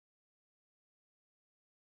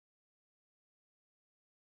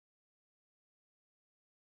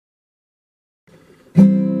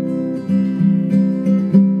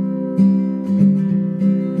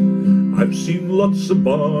I've seen lots of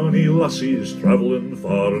bonny lassies travelling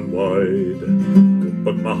far and wide,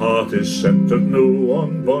 but my heart is centred now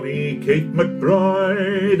on bonny Kate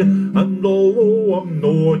McBride. And although I'm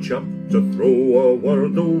no chap to throw a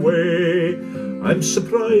word away, I'm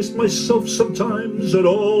surprised myself sometimes at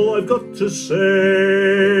all I've got to say.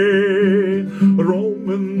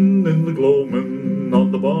 Roamin' in the gloamin'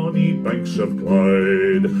 on the bonny banks of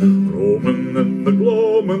Clyde, roamin' in the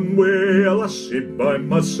gloamin' way, a lassie by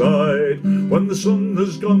my side. When the sun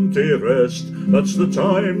has gone to rest, that's the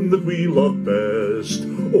time that we love best.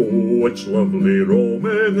 Oh, it's lovely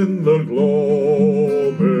roamin' in the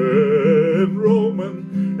gloamin',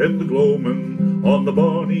 roamin' in the gloamin' on the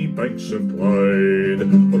bonny banks of Clyde,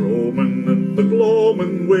 roamin' in the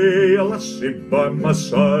gloamin' way, a lassie by my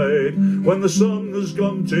side. When the sun has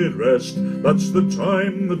gone to rest, that's the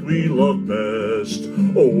time that we love best.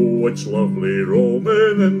 Oh, it's lovely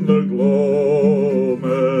roamin' in the gloamin'.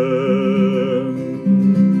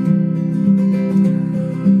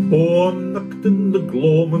 Oh, a night in the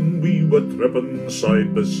gloamin' we were trippin'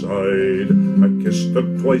 side by side. I kissed her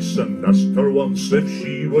twice and asked her once if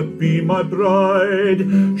she would be my bride.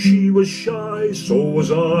 She was shy, so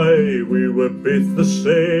was I, we were both the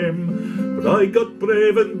same, but I got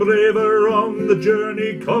brave and braver on the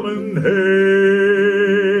journey coming home.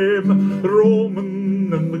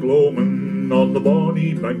 Roamin' in the gloamin' on the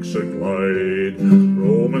bonny banks of Clyde,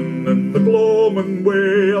 roamin' in the gloamin'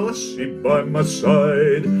 way, a lassie by my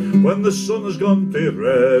side. When the sun has gone to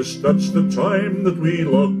rest, that's the time that we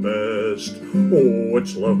love best. Oh,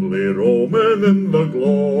 it's lovely roamin' in the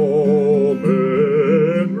gloamin',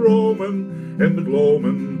 roamin' in the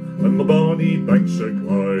gloamin' on the bonny banks of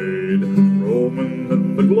Clyde, roamin'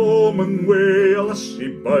 in the gloamin' way, a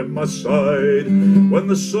lassie by my side. When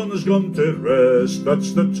the sun has gone to rest,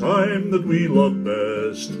 that's the time that we love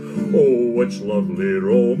best. Oh, it's lovely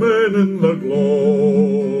roamin' in the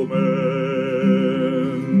gloamin'.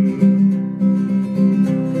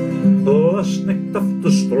 Last night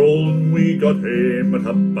after strolling we got home at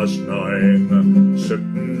 9:30.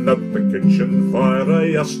 Sitting at the kitchen fire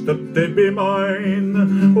I asked her to be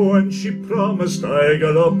mine. When she promised I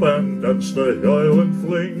got up and danced the Highland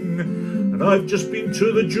fling. And I've just been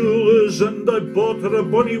to the jeweller's and I bought her a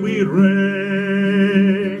bonny wee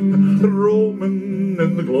ring. Roamin'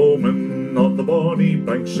 in the gloamin' on the bonny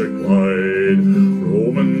banks of Clyde,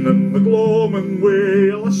 roamin' in the gloamin' way,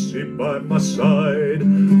 a lassie by my side.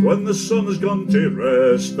 When the sun has gone to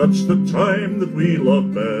rest, that's the time that we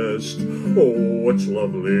love best. Oh, it's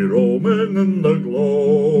lovely roamin' in the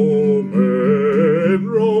gloamin',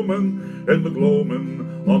 roamin' in the gloamin'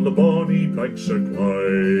 on the bonny banks of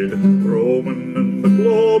Clyde, roamin' in the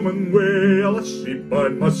gloamin' way, a lassie by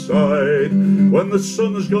my side. When the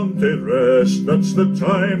sun has gone to rest, that's the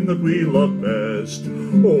time that we love best.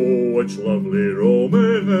 Oh, it's lovely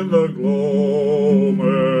roamin' in the gloamin'.